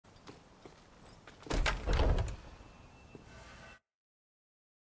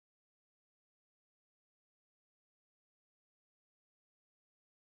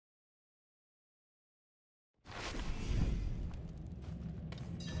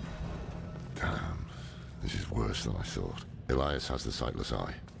worse than I thought. Elias has the sightless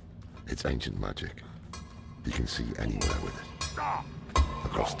eye. It's ancient magic. He can see anywhere with it.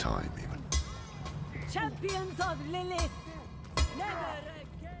 Across time, even. Champions of Lilith! Never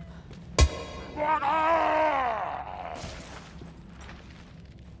again!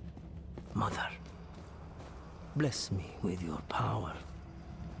 Mother, bless me with your power,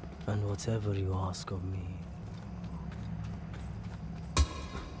 and whatever you ask of me.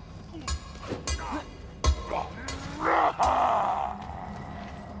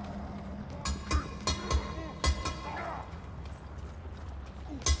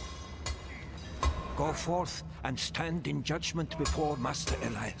 Go forth and stand in judgment before Master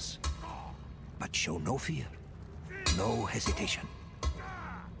Elias. But show no fear, no hesitation.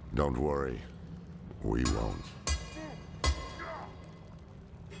 Don't worry. We won't.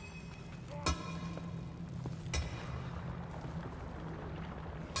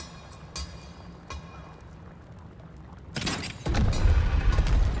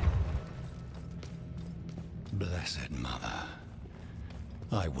 Blessed Mother,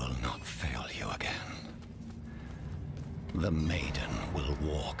 I will not fail you again. The maiden will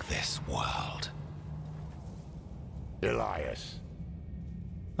walk this world. Elias.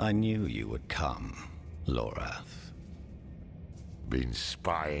 I knew you would come, Lorath. Been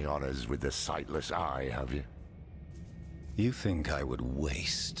spying on us with the sightless eye, have you? You think I would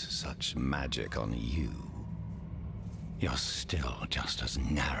waste such magic on you? You're still just as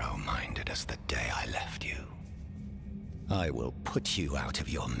narrow-minded as the day I left you. I will put you out of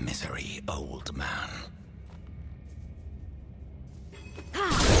your misery, old man. You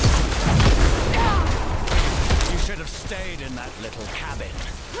should have stayed in that little cabin,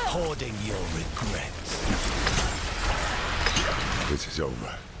 hoarding your regrets. This is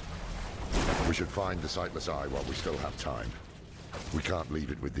over. We should find the sightless eye while we still have time. We can't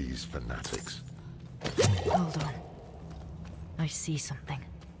leave it with these fanatics. Hold on. I see something.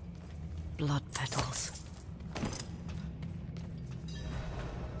 Blood petals.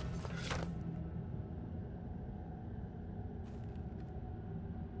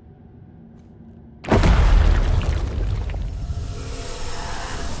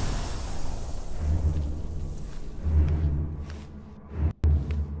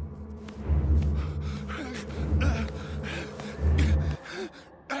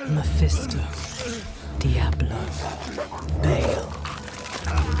 Mephisto, Diablo, Bale.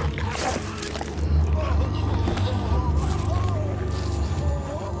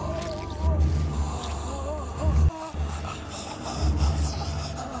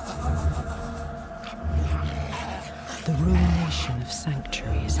 The ruination of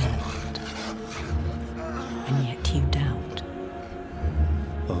Sanctuary is imminent, and yet you doubt.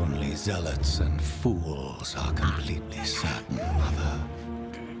 Only zealots and fools are completely certain, Mother.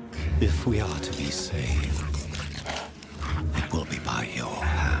 If we are to be saved, it will be by your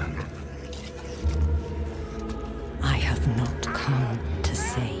hand. I have not come to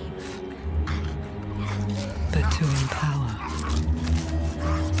save, but to empower.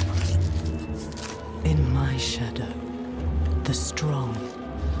 In my shadow, the strong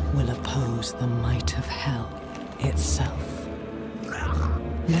will oppose the might of hell itself.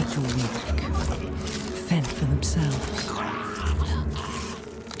 Let the weak fend for themselves.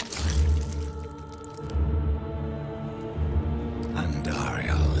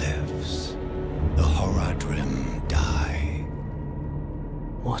 Andaria lives. The Horadrim die.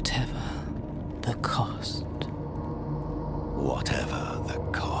 Whatever the cost. Whatever the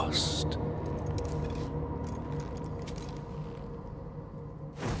cost.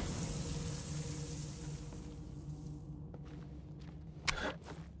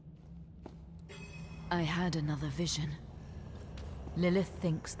 I had another vision. Lilith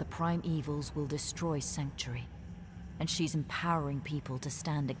thinks the prime evils will destroy Sanctuary, and she's empowering people to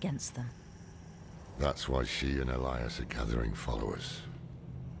stand against them. That's why she and Elias are gathering followers.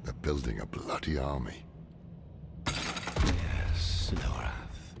 They're building a bloody army. Yes,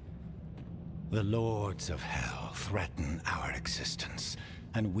 Lorath. The Lords of Hell threaten our existence,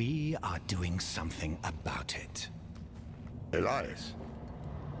 and we are doing something about it. Elias?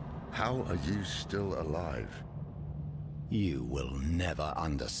 How are you still alive? You will never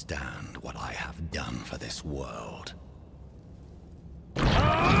understand what I have done for this world.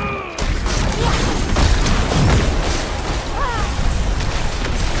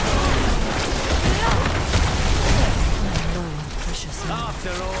 After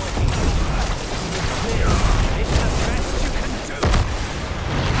all, it's the best you can do.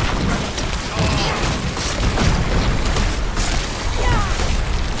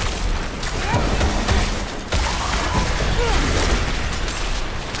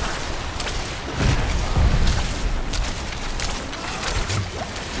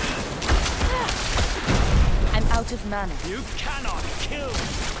 mana. You cannot kill me!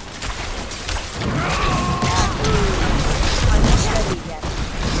 I'm not ready yet.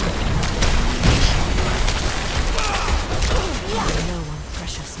 Low on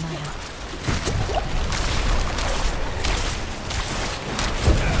precious mana.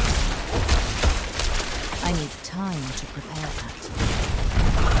 I need time to prepare that.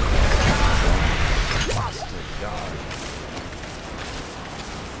 Bastard guard.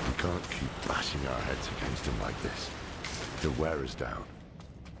 We can't keep bashing our heads against him like this. He'll wear us down.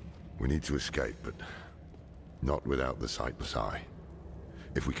 We need to escape, but not without the sightless eye.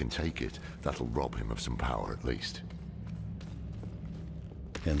 If we can take it, that'll rob him of some power at least.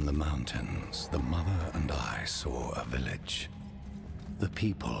 In the mountains, the mother and I saw a village. The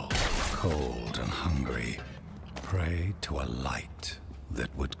people, cold and hungry, prayed to a light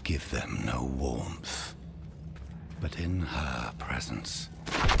that would give them no warmth. But in her presence,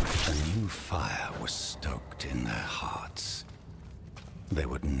 a new fire was stoked in their hearts. They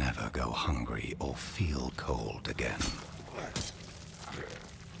would never go hungry or feel cold again.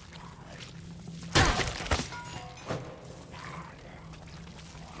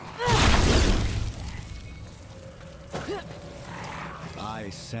 I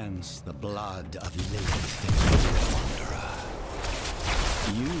sense the blood of Lilith in you, Wanderer.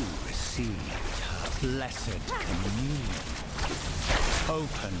 You received her blessed communion.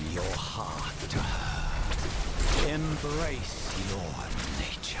 Open your heart to her. Embrace your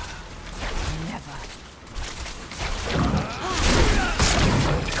nature. Never.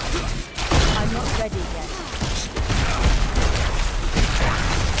 I'm not ready yet.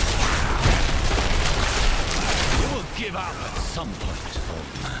 You will give up at some point,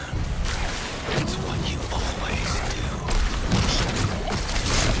 old man. It's what you always do.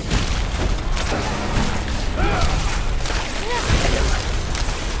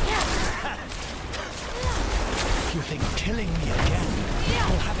 You think killing me again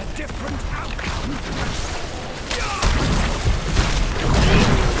will have a different outcome?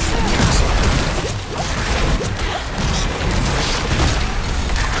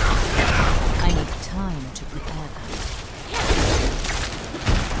 I need time to prepare that.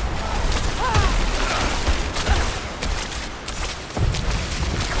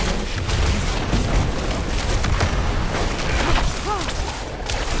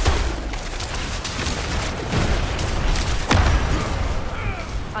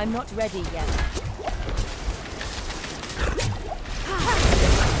 I'm not ready yet.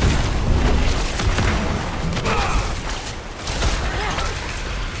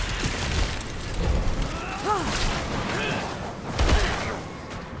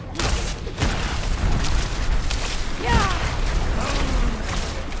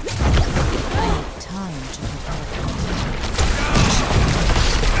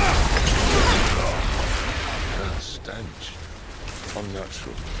 Stench.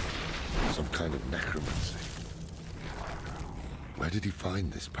 Unnatural. Some kind of necromancy. Where did he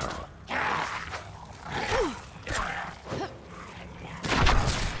find this power?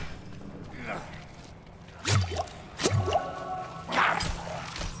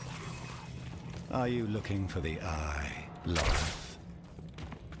 Are you looking for the eye, Lilith?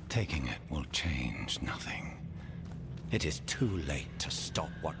 Taking it will change nothing. It is too late to stop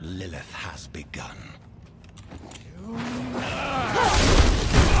what Lilith has begun. I'm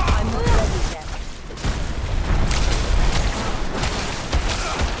not ready yet.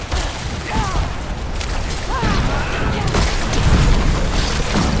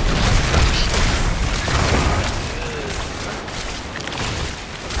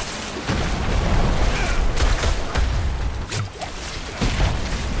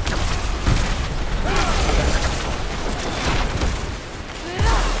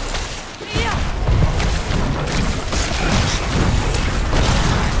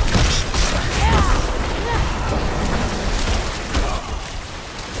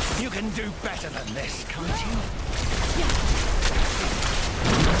 Do better than this, can't you?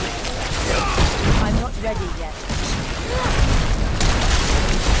 I'm not ready yet.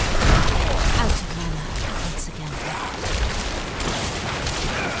 Out of mana once again.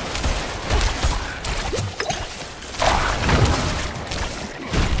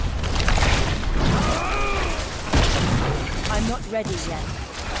 I'm not ready yet.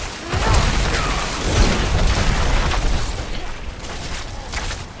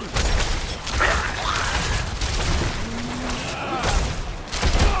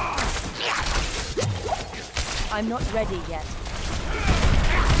 I'm not ready yet.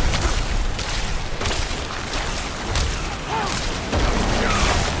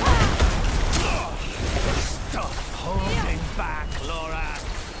 Stop holding back, Laura.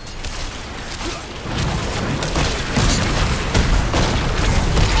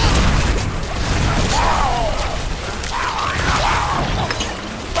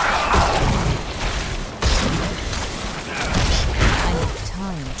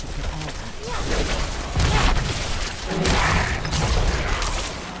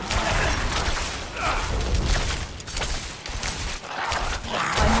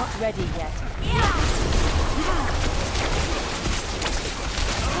 ready yet.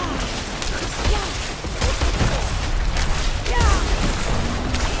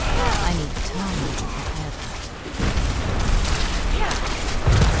 I need time to prepare that.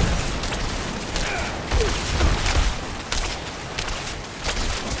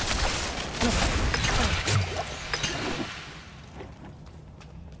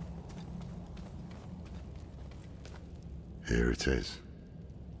 Here it is.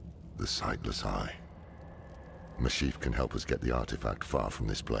 The Sightless Eye. Mashif can help us get the artifact far from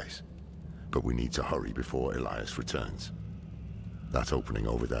this place. But we need to hurry before Elias returns. That opening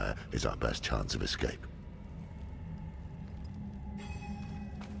over there is our best chance of escape.